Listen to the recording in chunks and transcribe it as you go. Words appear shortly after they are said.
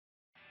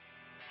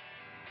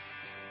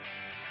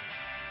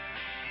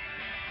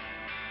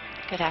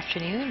good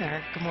afternoon, or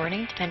good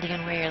morning, depending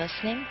on where you're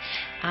listening.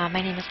 My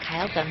name is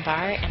Kyle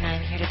Dunbar, and I'm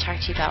here to talk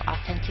to you about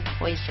Authentic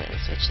Voices,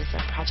 which is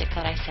a project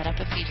that I set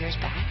up a few years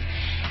back.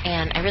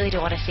 And I really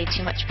don't want to say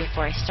too much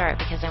before I start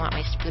because I want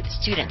my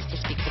students to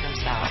speak for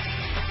themselves.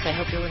 So I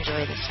hope you'll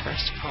enjoy this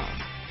first poem.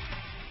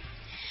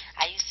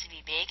 I used to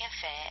be big and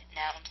fat,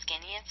 now I'm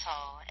skinny and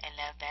tall, and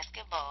love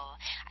basketball.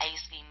 I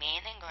used to be mean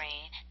and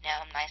green,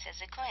 now I'm nice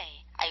as a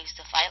queen. I used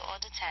to fight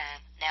all the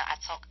time, now I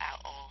talk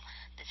out all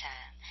the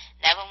time.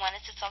 Never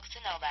wanted to talk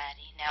to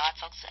nobody, now I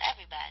talk to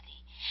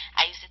everybody.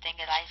 I used to think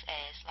of life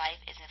as,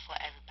 life isn't for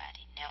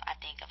everybody. Now I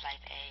think of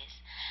life as,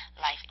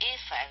 life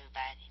is for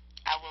everybody.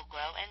 I will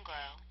grow and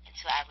grow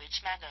until I reach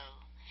my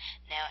goal.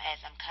 Now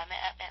as I'm coming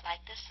up at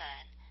like the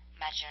sun,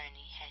 my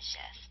journey has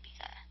just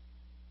begun.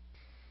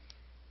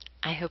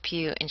 I hope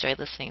you enjoyed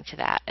listening to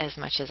that as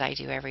much as I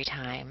do every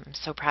time. I'm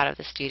so proud of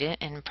the student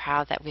and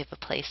proud that we have a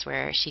place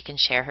where she can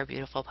share her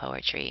beautiful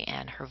poetry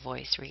and her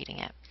voice reading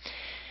it.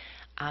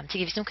 To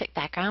give you some quick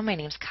background, my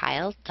name is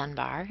Kyle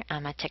Dunbar.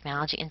 I'm a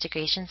technology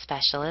integration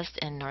specialist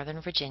in Northern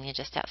Virginia,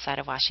 just outside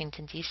of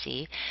Washington,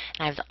 D.C.,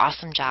 and I have the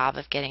awesome job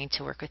of getting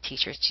to work with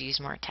teachers to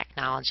use more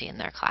technology in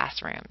their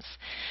classrooms.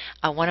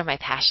 One of my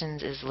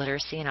passions is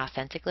literacy and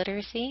authentic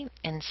literacy,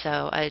 and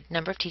so a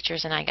number of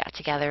teachers and I got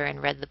together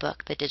and read the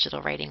book, The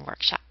Digital Writing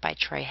Workshop by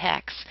Troy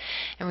Hicks,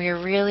 and we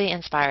were really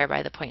inspired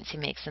by the points he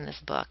makes in this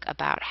book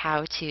about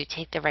how to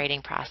take the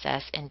writing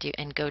process and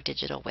go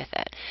digital with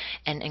it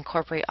and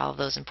incorporate all of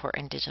those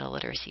important digital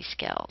literacy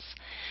skills.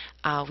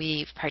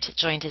 We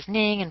joined his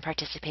NING and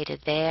participated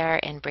there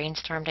and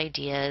brainstormed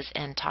ideas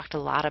and talked a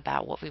lot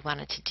about what we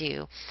wanted to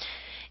do.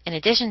 In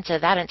addition to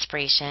that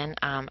inspiration,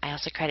 I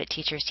also credit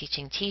Teachers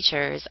Teaching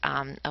Teachers,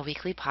 a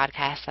weekly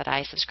podcast that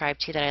I subscribe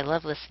to that I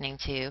love listening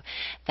to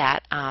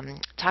that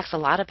talks a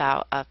lot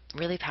about a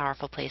really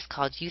powerful place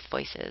called Youth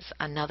Voices,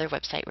 another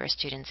website where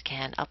students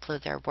can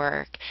upload their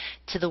work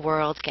to the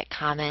world, get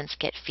comments,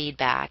 get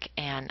feedback,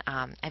 and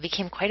I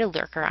became quite a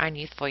lurker on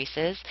Youth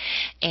Voices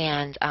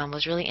and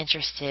was really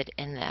interested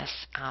in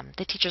this.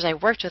 The teachers I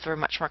worked with were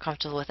much more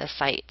comfortable with a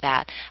site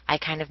that I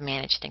kind of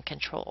managed and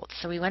controlled.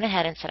 So we went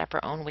ahead and set up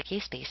our own wiki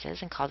space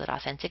and called it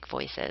Authentic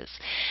Voices.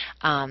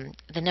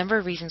 The number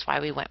of reasons why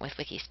we went with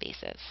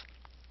Wikispaces.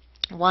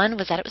 One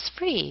was that it was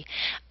free,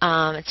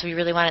 and so we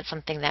really wanted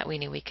something that we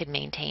knew we could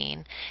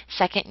maintain.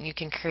 Second, you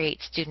can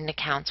create student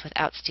accounts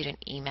without student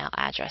email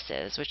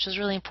addresses, which was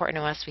really important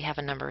to us. We have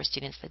a number of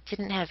students that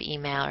didn't have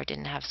email or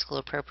didn't have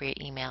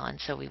school-appropriate email, and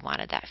so we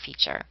wanted that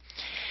feature.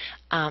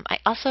 I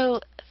also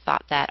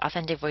thought that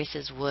Authentic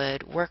Voices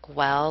would work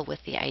well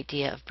with the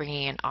idea of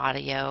bringing in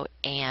audio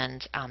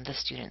and the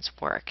students'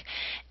 work.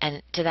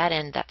 And to that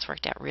end, that's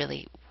worked out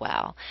really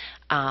well.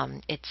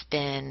 It's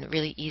been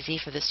really easy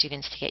for the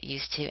students to get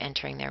used to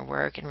entering their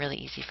work and really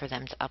easy for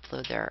them to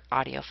upload their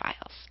audio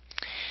files.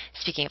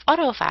 Speaking of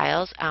audio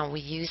files,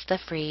 we used the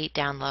free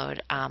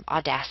download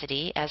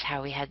Audacity as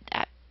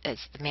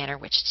the manner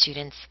which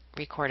students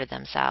recorded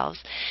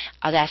themselves.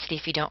 Audacity,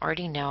 if you don't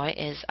already know it,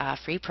 is a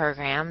free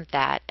program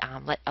that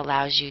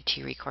allows you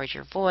to record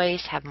your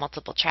voice, have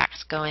multiple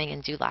tracks going,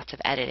 and do lots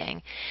of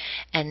editing.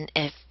 And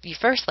if you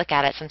first look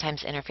at it,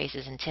 sometimes the interface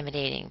is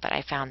intimidating, but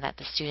I found that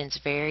the students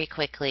very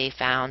quickly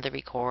found the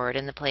record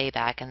and the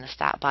playback and the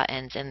stop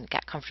buttons and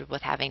got comfortable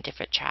with having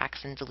different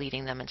tracks and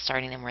deleting them and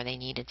starting them where they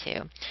needed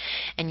to.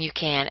 And you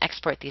can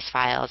export these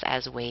files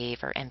as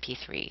WAV or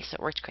MP3, so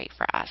it worked great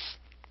for us.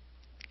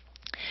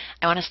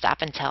 I want to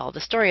stop and tell the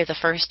story of the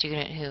first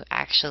student who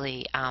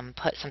actually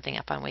put something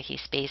up on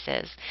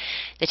Wikispaces.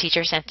 The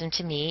teacher sent him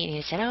to me, and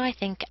he said, I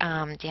think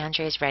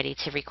DeAndre is ready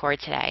to record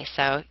today.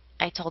 So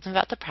I told him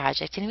about the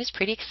project, and he was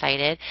pretty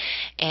excited,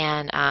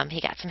 and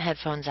he got some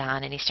headphones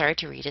on, and he started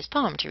to read his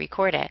poem, to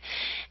record it.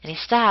 And he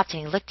stopped,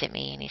 and he looked at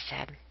me, and he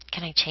said,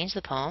 can I change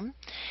the poem?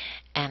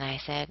 And I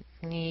said,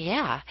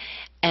 yeah.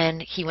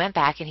 And he went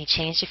back and he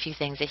changed a few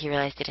things that he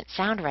realized didn't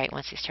sound right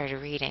once he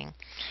started reading.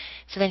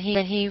 So then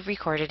he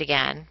recorded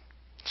again,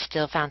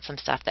 still found some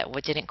stuff that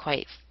didn't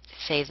quite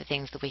say the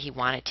things the way he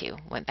wanted to,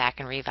 went back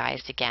and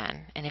revised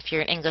again. And if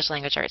you're an English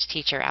language arts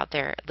teacher out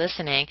there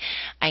listening,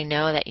 I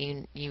know that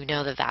you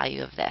know the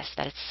value of this,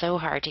 that it's so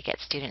hard to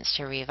get students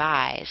to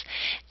revise.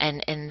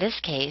 And in this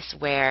case,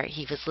 where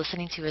he was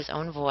listening to his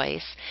own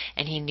voice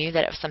and he knew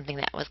that it was something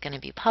that was going to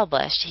be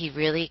published, he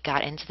really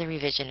got into the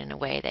revision in a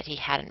way that he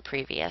hadn't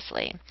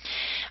previously.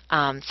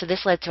 So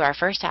this led to our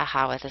first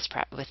aha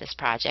with this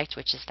project,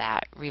 which is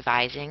that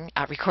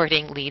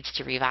recording leads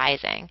to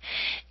revising.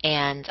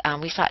 And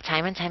we saw it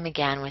time and time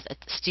again with a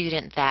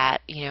student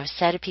that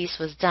said a piece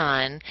was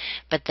done,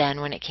 but then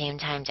when it came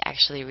time to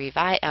actually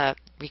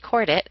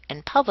record it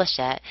and publish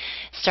it,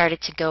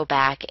 started to go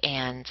back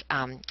and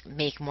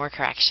make more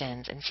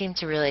corrections and seem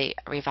to really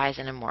revise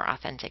in a more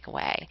authentic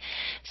way.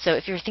 So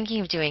if you're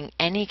thinking of doing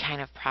any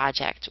kind of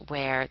project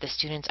where the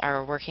students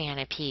are working on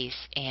a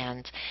piece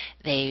and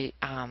they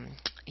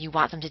you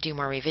want them to do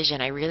more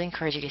revision, I really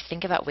encourage you to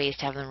think about ways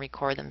to have them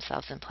record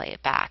themselves and play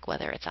it back,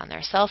 whether it's on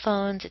their cell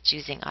phones, it's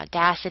using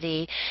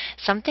Audacity,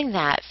 something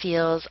that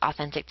feels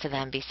authentic to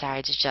them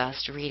besides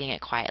just reading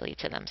it quietly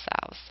to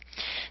themselves.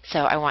 So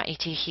I want you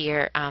to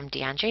hear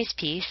DeAndre's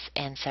piece,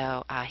 and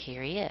so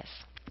here he is.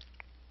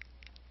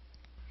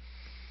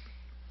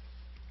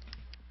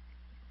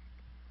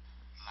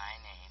 My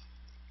name.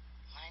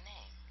 My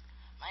name.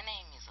 My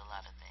name means a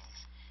lot of things.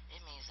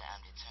 It means that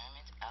I'm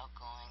determined,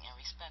 outgoing, and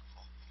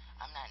respectful.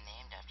 I'm not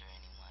named after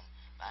anyone,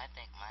 but I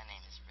think my name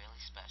is really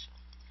special.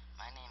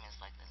 My name is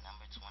like the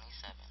number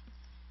 27,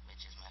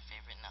 which is my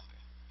favorite number.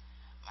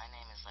 My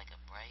name is like a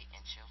bright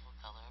and cheerful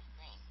color of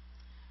green.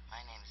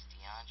 My name is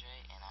DeAndre,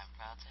 and I'm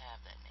proud to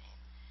have that name.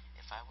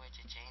 If I were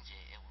to change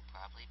it, it would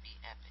probably be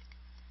Epic.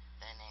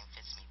 That name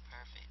fits me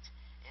perfect.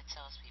 It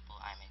tells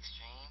people I'm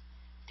extreme,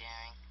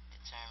 daring,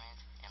 determined,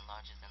 and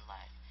larger than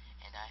life,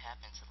 and I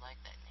happen to like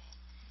that name.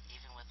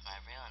 Even with my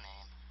real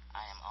name,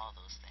 I am all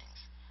those things.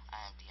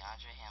 I am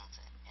DeAndre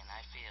Hamilton, and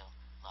I feel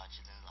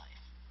larger than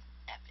life.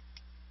 Epic.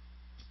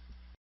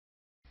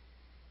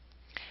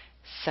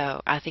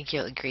 So I think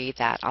you'll agree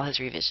that all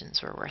his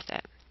revisions were worth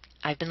it.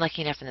 I've been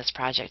lucky enough in this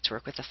project to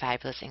work with a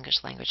fabulous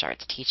English language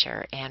arts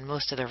teacher, and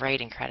most of the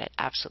writing credit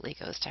absolutely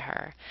goes to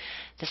her.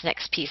 This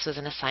next piece was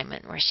an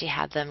assignment where she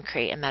had them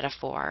create a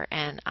metaphor,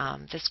 and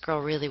this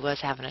girl really was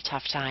having a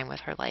tough time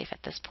with her life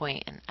at this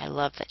point, and I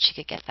love that she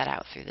could get that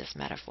out through this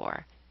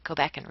metaphor. Go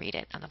back and read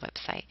it on the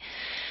website.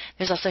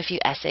 There's also a few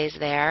essays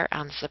there.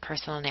 This is a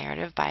personal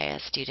narrative by a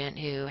student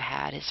who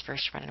had his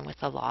first run-in with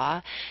the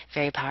law.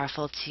 Very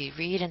powerful to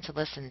read and to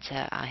listen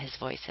to his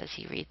voice as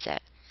he reads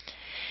it.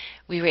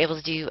 We were able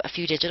to do a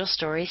few digital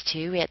stories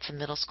too. We had some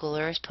middle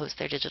schoolers post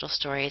their digital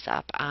stories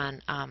up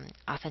on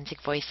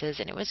Authentic Voices,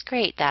 and it was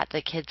great that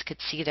the kids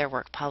could see their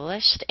work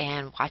published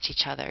and watch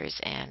each other's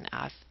and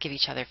give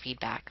each other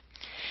feedback.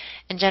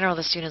 In general,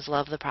 the students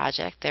love the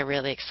project. They're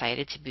really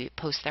excited to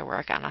post their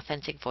work on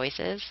Authentic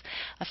Voices.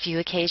 A few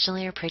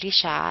occasionally are pretty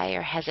shy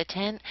or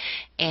hesitant,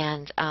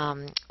 and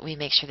we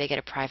make sure they get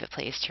a private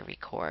place to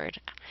record.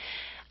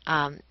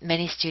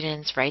 Many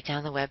students write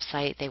down the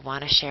website. They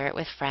want to share it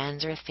with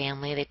friends or with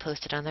family. They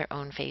post it on their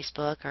own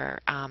Facebook, or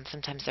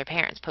sometimes their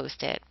parents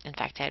post it. In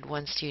fact, I had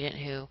one student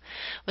who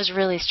was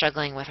really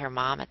struggling with her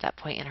mom at that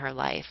point in her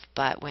life,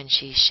 but when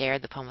she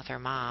shared the poem with her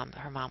mom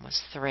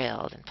was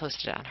thrilled and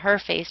posted it on her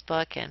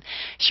Facebook, and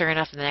sure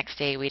enough, the next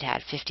day we'd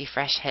had 50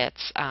 fresh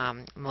hits,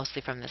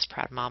 mostly from this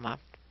proud mama.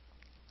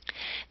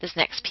 This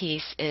next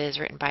piece is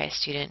written by a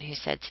student who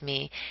said to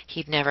me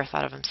he'd never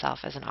thought of himself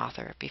as an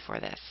author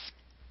before this.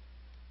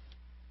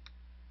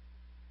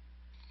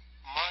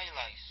 My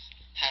life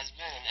has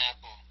been an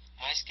apple.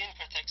 My skin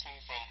protects me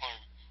from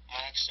harm.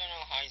 My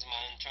external hides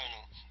my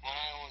internal. When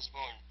I was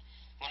born,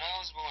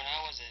 I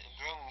was a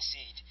growing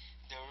seed.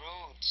 The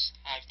roads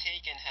I've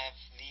taken have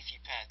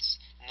leafy paths,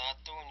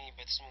 not thorny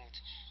but smooth.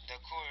 The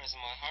core is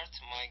my heart,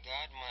 my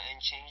God, my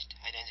unchanged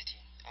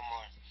identity.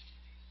 Amar.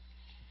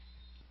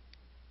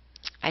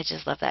 I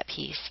just love that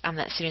piece.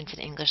 That student's an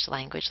English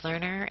language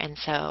learner, and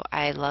so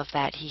I love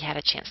that he had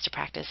a chance to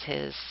practice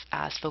his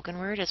spoken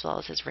word as well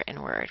as his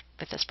written word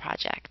with this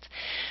project.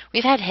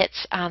 We've had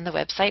hits on the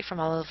website from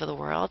all over the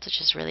world,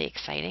 which is really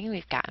exciting.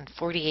 We've gotten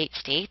 48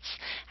 states.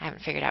 I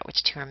haven't figured out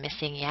which two are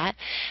missing yet,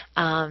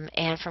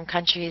 and from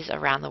countries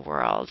around the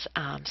world.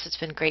 So it's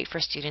been great for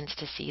students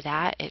to see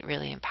that. It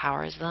really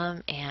empowers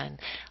them and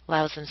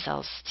allows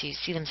themselves to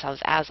see themselves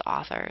as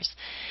authors.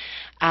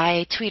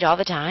 I tweet all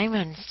the time,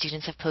 and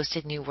students have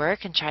posted new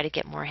work and try to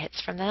get more hits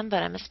from them,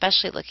 but I'm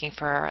especially looking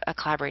for a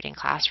collaborating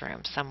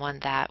classroom, someone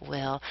that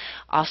will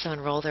also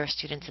enroll their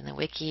students in the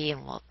wiki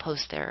and will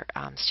post their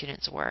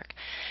students' work.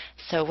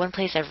 So one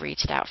place I've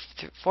reached out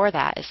for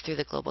that is through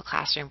the Global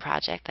Classroom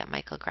Project that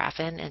Michael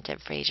Graffin and Deb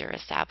Frazier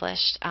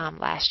established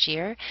last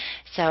year.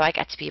 So I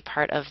got to be a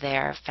part of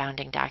their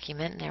founding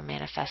document, their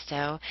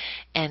manifesto,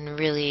 and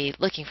really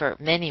looking for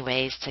many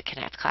ways to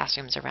connect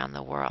classrooms around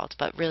the world,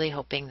 but really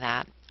hoping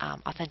that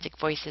Authentic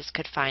Voices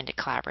could find a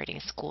collaborating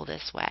school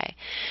this way.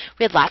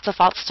 We had lots of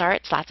false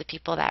starts, lots of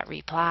people that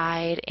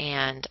replied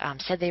and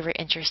said they were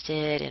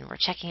interested and were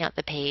checking out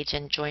the page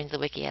and joined the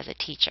wiki as a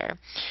teacher.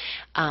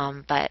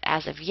 But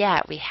as of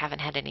yet, we haven't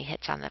had any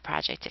hits on the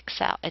project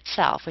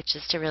itself, which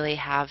is to really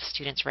have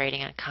students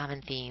writing on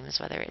common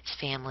themes, whether it's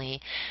family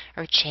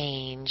or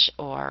change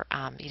or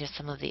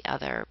some of the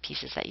other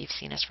pieces that you've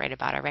seen us write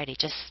about already,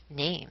 just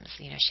names,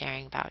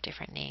 sharing about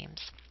different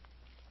names.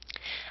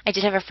 I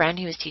did have a friend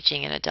who was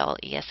teaching an adult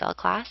ESL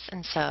class,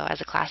 and so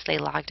as a class they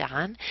logged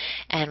on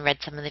and read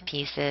some of the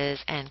pieces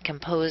and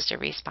composed a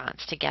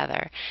response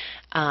together.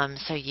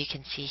 So you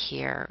can see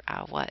here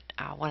what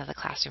one of the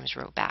classrooms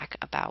wrote back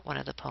about one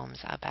of the poems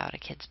about a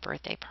kid's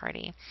birthday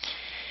party.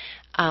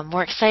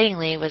 More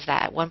excitingly was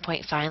that at one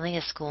point, finally,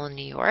 a school in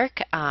New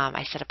York,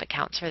 I set up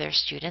accounts for their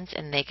students,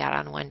 and they got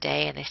on one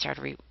day and they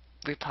started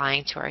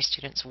replying to our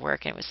students'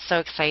 work, and it was so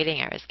exciting.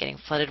 I was getting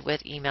flooded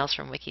with emails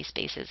from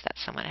Wikispaces that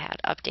someone had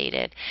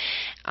updated.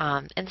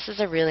 And this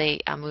is a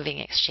really moving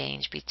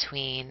exchange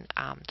between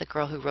the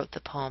girl who wrote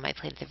the poem I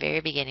played at the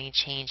very beginning,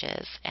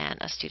 Changes, and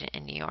a student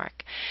in New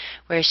York,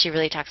 where she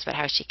really talks about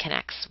how she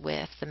connects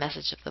with the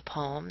message of the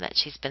poem, that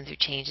she's been through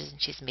changes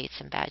and she's made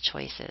some bad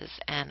choices.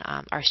 And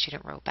our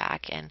student wrote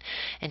back and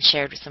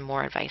shared some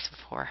more advice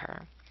for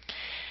her.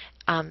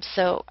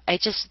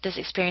 This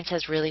experience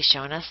has really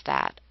shown us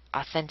that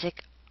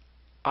authentic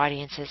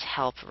audiences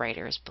help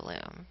writers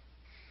bloom.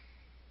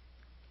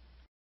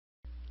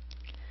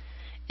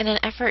 In an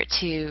effort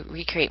to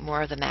recreate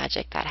more of the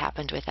magic that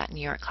happened with that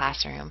New York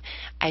classroom,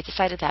 I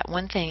decided that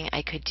one thing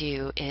I could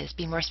do is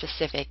be more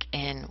specific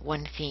in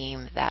one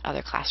theme that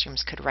other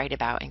classrooms could write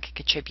about and could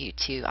contribute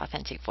to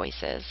authentic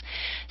voices.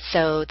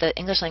 So the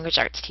English language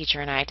arts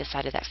teacher and I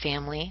decided that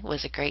family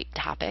was a great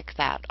topic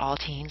that all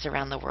teens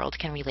around the world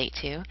can relate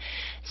to.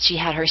 She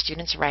had her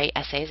students write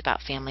essays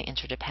about family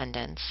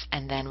interdependence,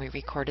 and then we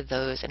recorded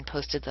those and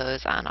posted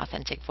those on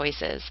Authentic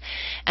Voices.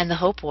 And the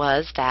hope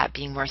was that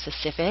being more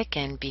specific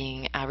and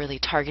being really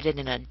targeted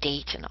in a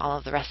date and all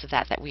of the rest of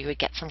that, that we would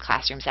get some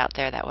classrooms out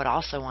there that would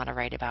also want to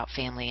write about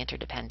family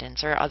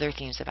interdependence or other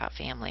themes about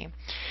family.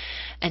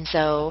 And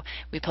so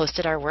we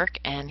posted our work,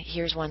 and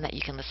here's one that you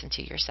can listen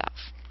to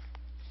yourself.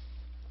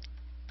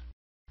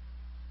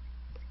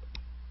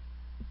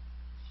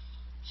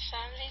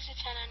 Families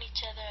depend on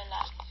each other a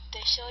lot.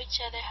 They show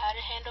each other how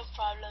to handle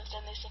problems,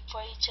 and they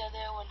support each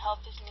other when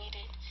help is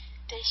needed.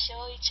 They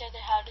show each other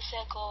how to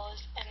set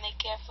goals, and they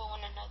care for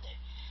one another.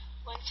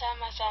 One time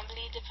my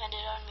family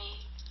depended on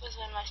me was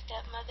when my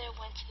stepmother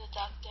went to the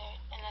doctor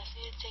and asked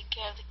me to take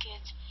care of the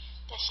kids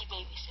that she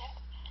babysat.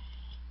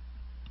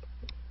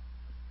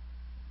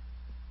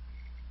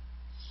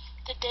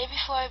 The day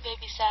before I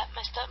babysat,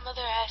 my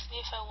stepmother asked me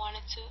if I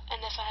wanted to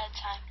and if I had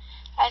time.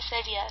 I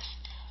said yes.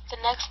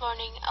 The next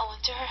morning, I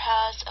went to her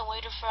house and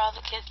waited for all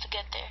the kids to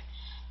get there.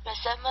 My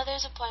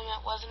stepmother's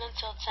appointment wasn't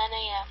until 10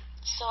 a.m.,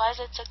 so as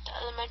I took the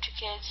elementary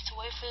kids to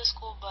wait for the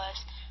school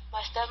bus,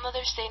 my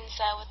stepmother stayed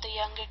inside with the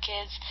younger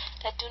kids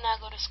that do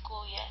not go to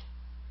school yet.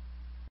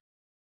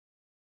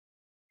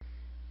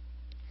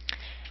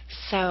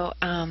 So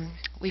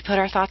we put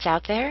our thoughts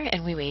out there,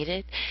 and we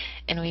waited,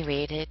 and we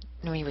waited,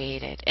 and we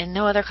waited. And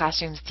no other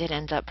classrooms did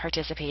end up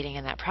participating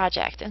in that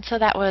project. And so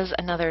that was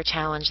another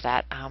challenge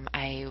that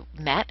I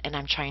met and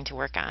I'm trying to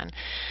work on.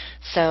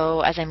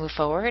 So as I move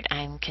forward,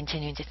 I'm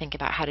continuing to think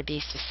about how to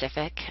be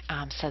specific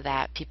so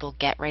that people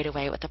get right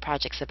away what the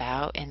project's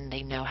about and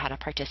they know how to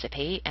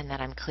participate, and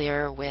that I'm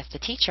clear with the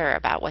teacher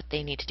about what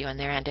they need to do on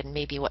their end and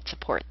maybe what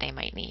support they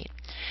might need.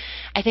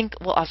 I think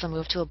we'll also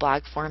move to a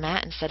blog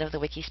format instead of the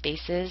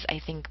Wikispaces.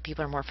 I think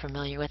people are more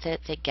familiar with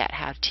it. They get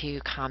how to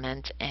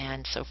comment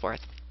and so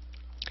forth.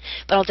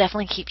 But I'll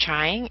definitely keep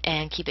trying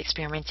and keep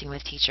experimenting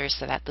with teachers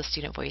so that the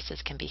student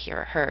voices can be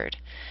heard.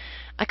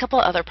 A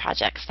couple of other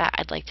projects that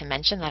I'd like to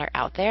mention that are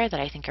out there that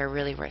I think are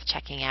really worth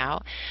checking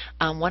out.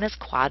 One is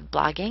quad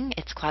blogging.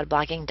 It's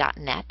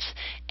quadblogging.net,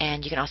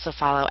 and you can also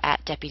follow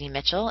at Deputy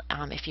Mitchell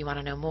if you want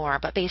to know more.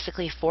 But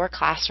basically, 4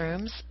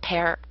 classrooms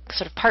sort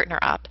of partner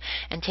up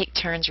and take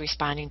turns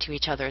responding to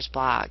each other's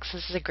blogs.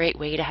 This is a great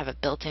way to have a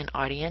built-in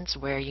audience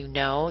where you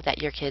know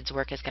that your kids'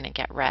 work is going to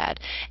get read,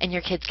 and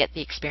your kids get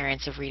the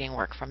experience of reading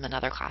work from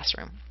another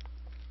classroom.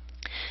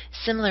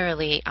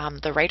 Similarly,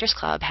 the Writers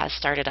Club has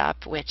started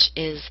up, which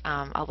is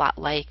a lot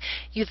like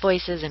Youth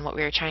Voices and what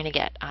we were trying to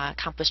get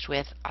accomplished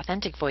with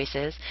Authentic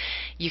Voices.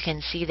 You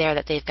can see there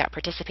that they've got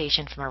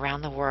participation from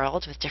around the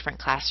world with different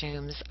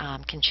classrooms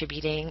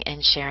contributing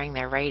and sharing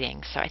their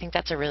writing. So I think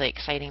that's a really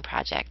exciting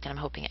project, and I'm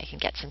hoping I can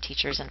get some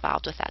teachers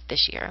involved with that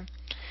this year.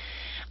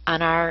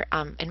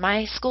 In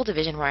my school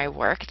division where I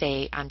work,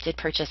 they did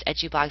purchase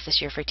EduBlogs this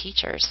year for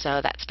teachers,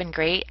 so that's been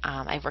great.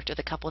 I've worked with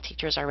a couple of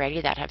teachers already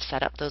that have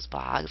set up those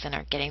blogs and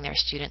are getting their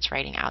students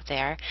writing out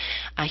there.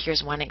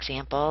 Here's one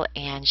example,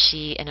 and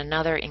she and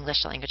another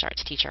English language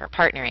arts teacher are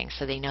partnering,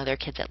 so they know their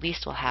kids at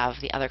least will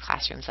have the other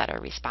classrooms that are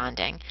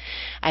responding.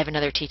 I have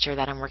another teacher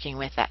that I'm working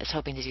with that is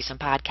hoping to do some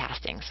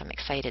podcasting, so I'm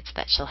excited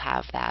that she'll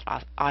have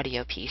that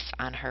audio piece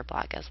on her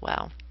blog as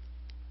well.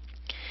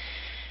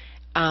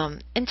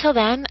 Until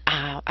then,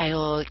 I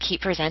will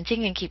keep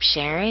presenting and keep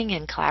sharing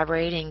and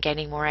collaborating and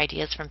getting more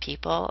ideas from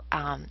people.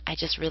 I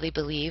just really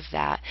believe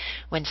that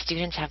when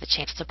students have a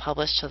chance to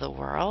publish to the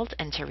world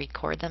and to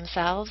record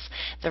themselves,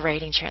 the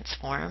writing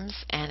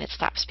transforms and it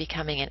stops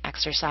becoming an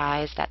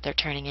exercise that they're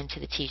turning into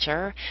the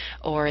teacher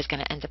or is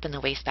going to end up in the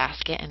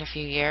wastebasket in a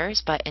few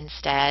years, but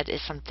instead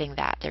is something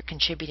that they're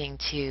contributing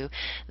to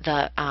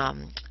the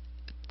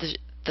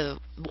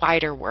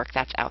wider work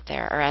that's out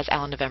there, or as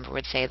Alan November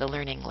would say, the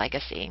learning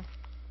legacy.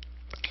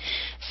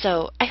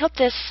 So I hope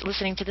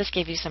listening to this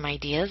gave you some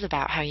ideas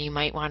about how you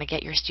might want to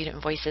get your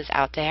student voices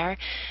out there.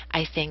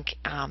 I think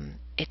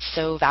it's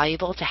so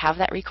valuable to have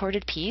that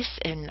recorded piece,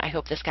 and I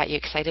hope this got you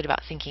excited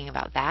about thinking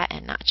about that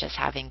and not just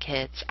having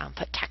kids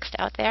put text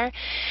out there.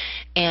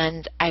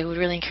 And I would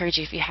really encourage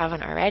you, if you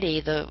haven't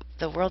already,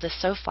 the world is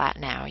so flat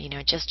now.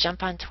 Just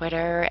jump on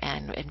Twitter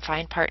and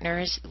find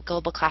partners.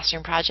 Global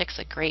Classroom Project's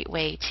a great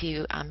way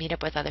to meet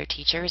up with other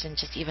teachers and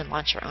just even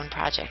launch your own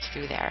projects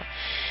through there.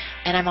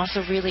 And I'm also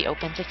really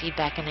open to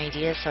feedback and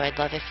ideas, so I'd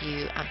love if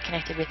you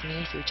connected with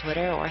me through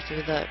Twitter or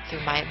through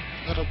my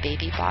little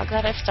baby blog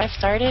that I've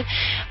started,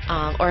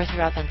 or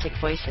through Authentic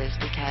Voices,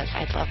 because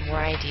I'd love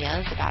more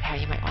ideas about how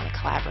you might want to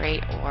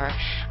collaborate or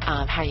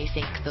how you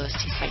think those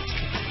two sites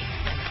could be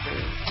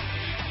improved.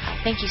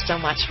 Thank you so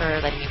much for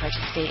letting me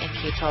participate in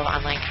K12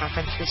 Online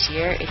Conference this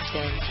year. It's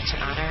been such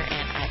an honor,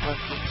 and I've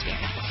loved the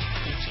experience.